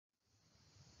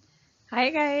Hi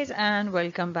guys and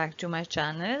welcome back to my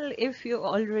channel. If you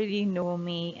already know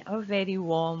me, a very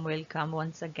warm welcome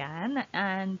once again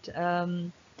and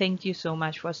thank you so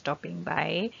much for stopping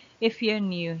by. If you're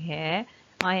new here,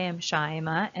 I am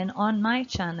Shaima and on my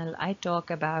channel I talk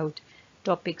about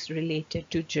topics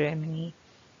related to Germany.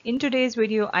 In today's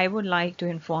video, I would like to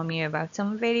inform you about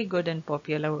some very good and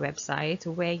popular websites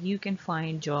where you can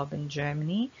find job in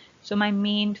Germany. So my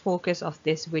main focus of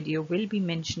this video will be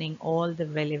mentioning all the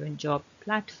relevant job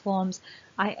platforms.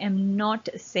 I am not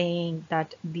saying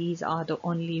that these are the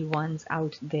only ones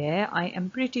out there. I am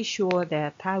pretty sure there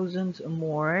are thousands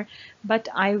more, but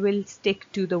I will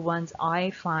stick to the ones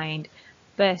I find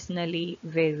personally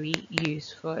very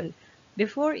useful.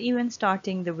 Before even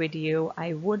starting the video,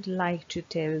 I would like to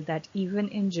tell that even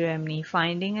in Germany,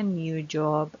 finding a new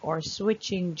job or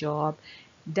switching job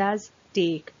does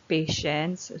take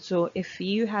patience. So if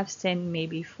you have sent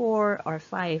maybe 4 or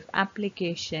 5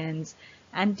 applications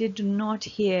and did not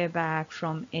hear back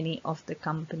from any of the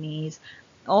companies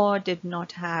or did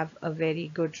not have a very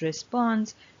good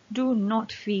response, do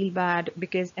not feel bad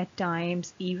because at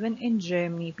times, even in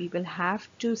Germany, people have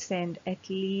to send at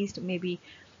least maybe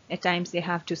at times they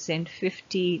have to send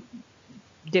 50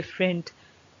 different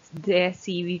their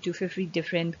CV to 50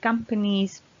 different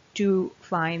companies to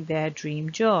find their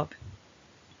dream job.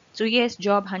 So yes,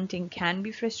 job hunting can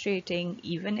be frustrating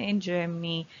even in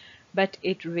Germany, but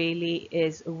it really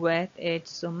is worth it.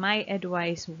 So my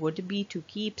advice would be to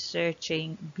keep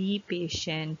searching, be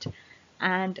patient,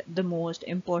 and the most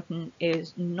important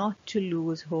is not to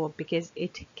lose hope because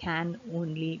it can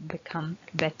only become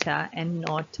better and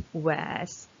not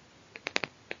worse.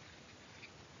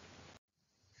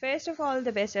 First of all,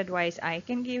 the best advice I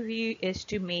can give you is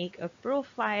to make a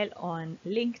profile on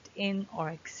LinkedIn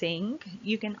or Xing.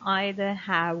 You can either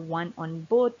have one on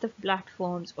both the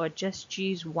platforms or just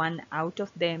choose one out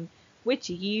of them which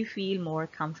you feel more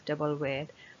comfortable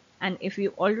with. And if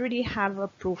you already have a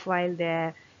profile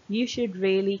there, you should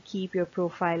really keep your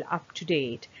profile up to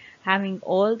date, having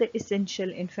all the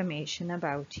essential information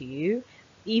about you.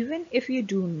 Even if you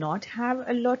do not have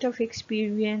a lot of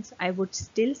experience, I would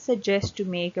still suggest to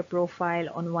make a profile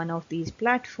on one of these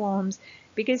platforms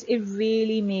because it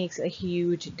really makes a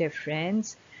huge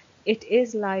difference. It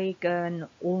is like an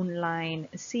online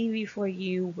CV for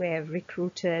you where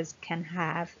recruiters can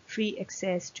have free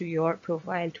access to your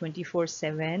profile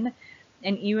 24/7.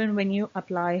 And even when you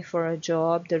apply for a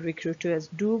job, the recruiters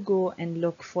do go and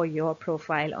look for your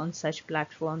profile on such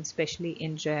platforms, especially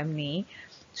in Germany.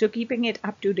 So keeping it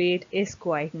up to date is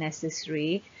quite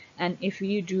necessary. And if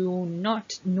you do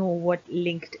not know what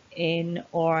LinkedIn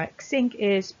or Xing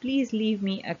is, please leave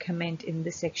me a comment in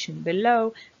the section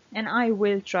below and I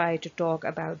will try to talk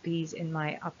about these in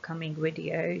my upcoming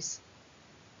videos.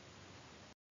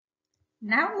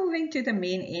 Now moving to the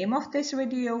main aim of this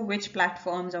video, which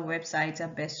platforms or websites are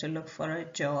best to look for a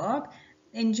job.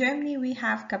 In Germany, we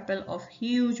have a couple of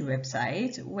huge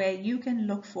websites where you can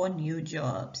look for new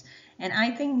jobs. And I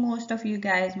think most of you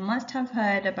guys must have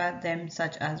heard about them,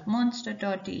 such as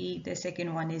monster.de, the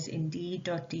second one is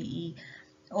indeed.de,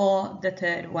 or the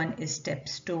third one is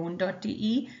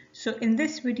stepstone.de. So in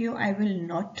this video, I will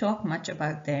not talk much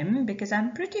about them because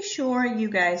I'm pretty sure you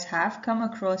guys have come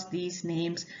across these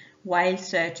names while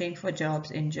searching for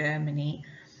jobs in Germany.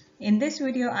 In this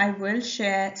video, I will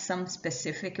share some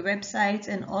specific websites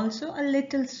and also a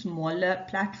little smaller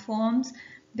platforms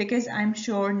because I'm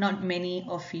sure not many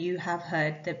of you have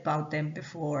heard about them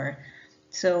before.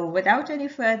 So without any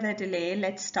further delay,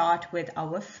 let's start with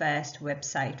our first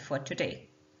website for today.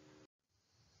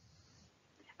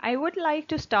 I would like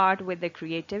to start with the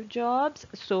creative jobs.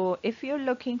 So if you're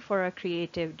looking for a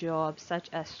creative job such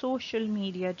as social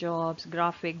media jobs,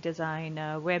 graphic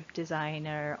designer, web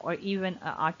designer, or even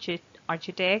an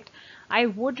architect, I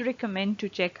would recommend to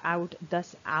check out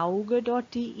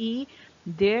dasauge.de.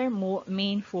 Their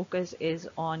main focus is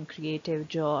on creative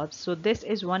jobs. So this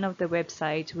is one of the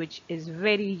websites which is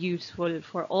very useful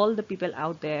for all the people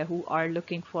out there who are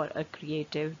looking for a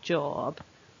creative job.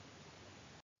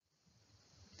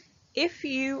 If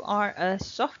you are a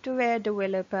software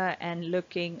developer and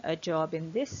looking a job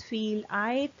in this field,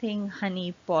 I think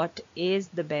Honeypot is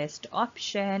the best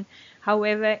option.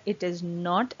 However, it is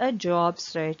not a job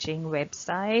searching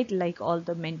website like all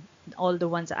the all the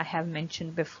ones I have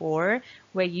mentioned before,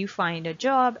 where you find a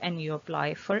job and you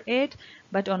apply for it.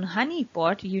 But on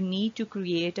Honeypot, you need to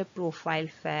create a profile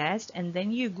first, and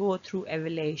then you go through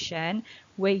evaluation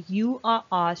where you are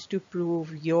asked to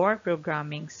prove your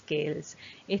programming skills.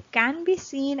 It can be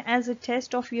seen as a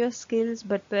test of your skills,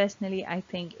 but personally, I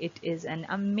think it is an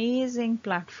amazing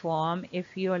platform if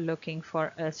you are looking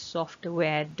for a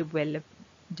software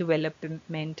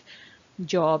development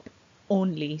job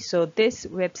only. So this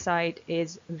website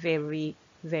is very,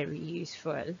 very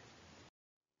useful.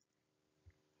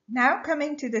 Now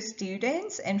coming to the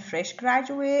students and fresh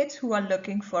graduates who are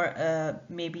looking for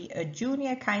maybe a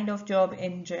junior kind of job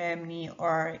in Germany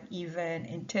or even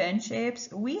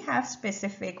internships, we have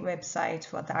specific websites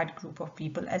for that group of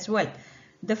people as well.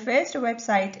 The first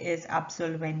website is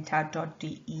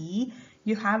absolventa.de.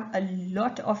 You have a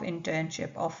lot of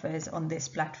internship offers on this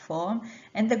platform,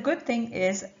 and the good thing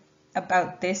is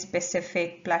about this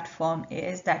specific platform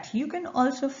is that you can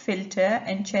also filter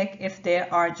and check if there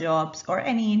are jobs or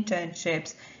any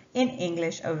internships in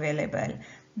English available.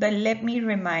 But let me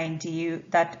remind you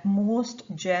that most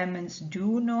Germans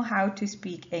do know how to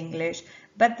speak English,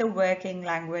 but the working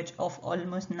language of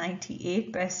almost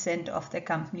 98% of the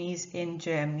companies in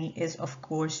Germany is, of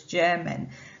course, German.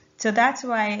 So that's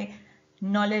why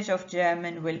knowledge of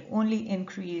German will only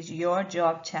increase your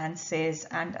job chances.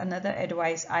 And another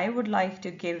advice I would like to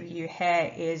give you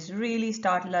here is really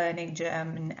start learning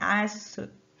German as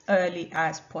early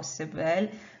as possible.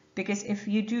 Because if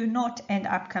you do not end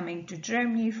up coming to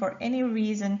Germany for any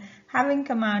reason, having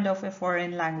command of a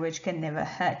foreign language can never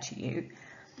hurt you.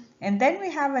 And then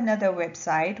we have another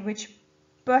website which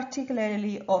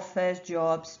particularly offers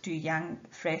jobs to young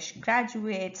fresh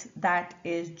graduates. That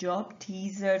is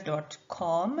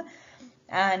jobteaser.com.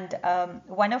 And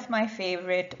one of my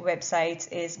favorite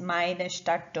websites is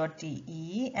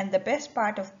meinestadt.de. And the best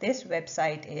part of this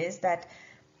website is that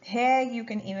here you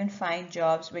can even find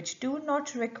jobs which do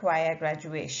not require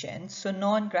graduation. So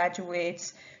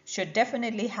non-graduates should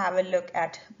definitely have a look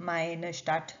at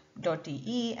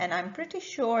meinestadt.de, and I'm pretty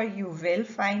sure you will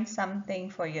find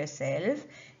something for yourself.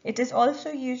 It is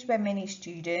also used by many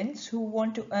students who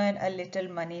want to earn a little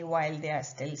money while they are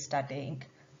still studying.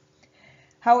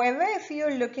 However, if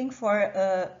you're looking for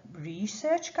a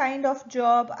research kind of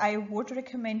job, I would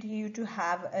recommend you to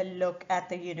have a look at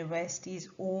the university's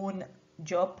own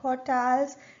job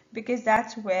portals, because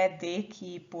that's where they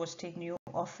keep posting new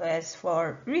offers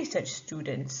for research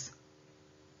students.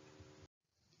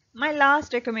 My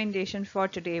last recommendation for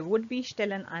today would be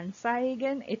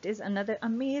Stellenanzeigen. It is another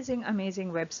amazing,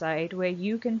 amazing website where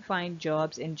you can find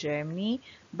jobs in Germany.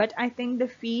 But I think the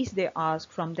fees they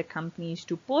ask from the companies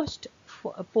to post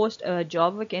a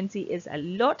job vacancy is a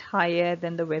lot higher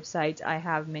than the websites I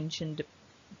have mentioned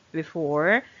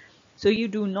before. So you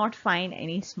do not find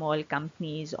any small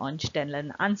companies on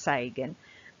Stellenanzeigen,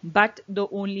 but the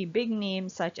only big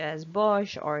names such as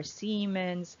Bosch or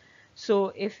Siemens.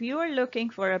 So if you are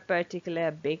looking for a particular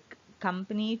big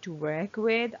company to work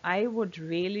with, I would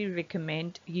really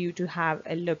recommend you to have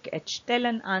a look at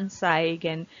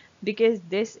Stellenanzeigen, because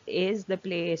this is the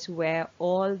place where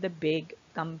all the big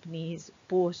companies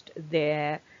post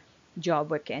their job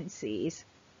vacancies.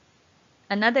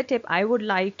 Another tip I would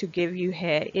like to give you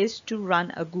here is to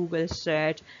run a Google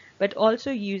search, but also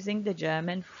using the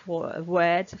German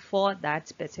words for that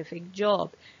specific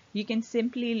job. You can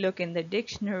simply look in the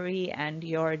dictionary and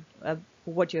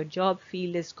what your job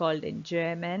field is called in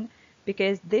German,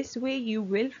 because this way you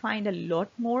will find a lot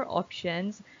more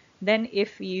options than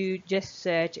if you just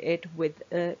search it with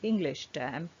an English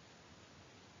term.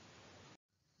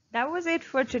 That was it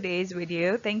for today's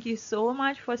video. Thank you so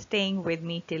much for staying with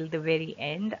me till the very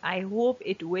end. I hope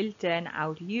it will turn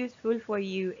out useful for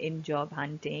you in job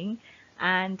hunting.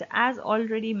 And as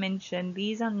already mentioned,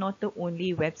 these are not the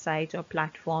only websites or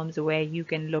platforms where you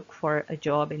can look for a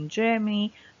job in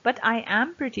Germany, but I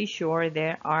am pretty sure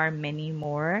there are many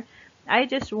more. I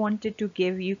just wanted to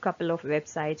give you a couple of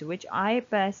websites which I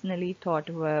personally thought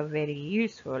were very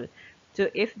useful. So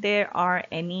if there are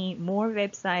any more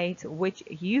websites which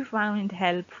you found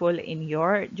helpful in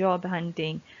your job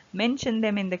hunting, mention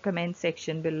them in the comment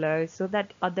section below so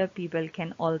that other people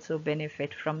can also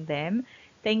benefit from them.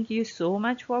 Thank you so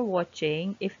much for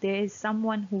watching. If there is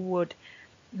someone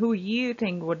who you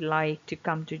think would like to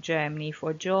come to Germany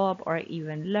for job or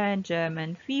even learn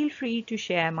German, feel free to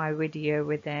share my video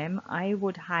with them. I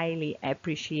would highly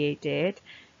appreciate it.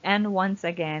 And once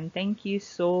again, thank you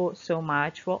so, so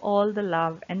much for all the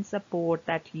love and support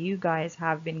that you guys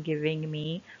have been giving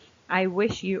me. I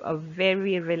wish you a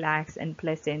very relaxed and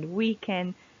pleasant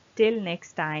weekend. Till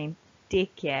next time,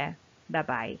 take care. Bye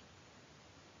bye.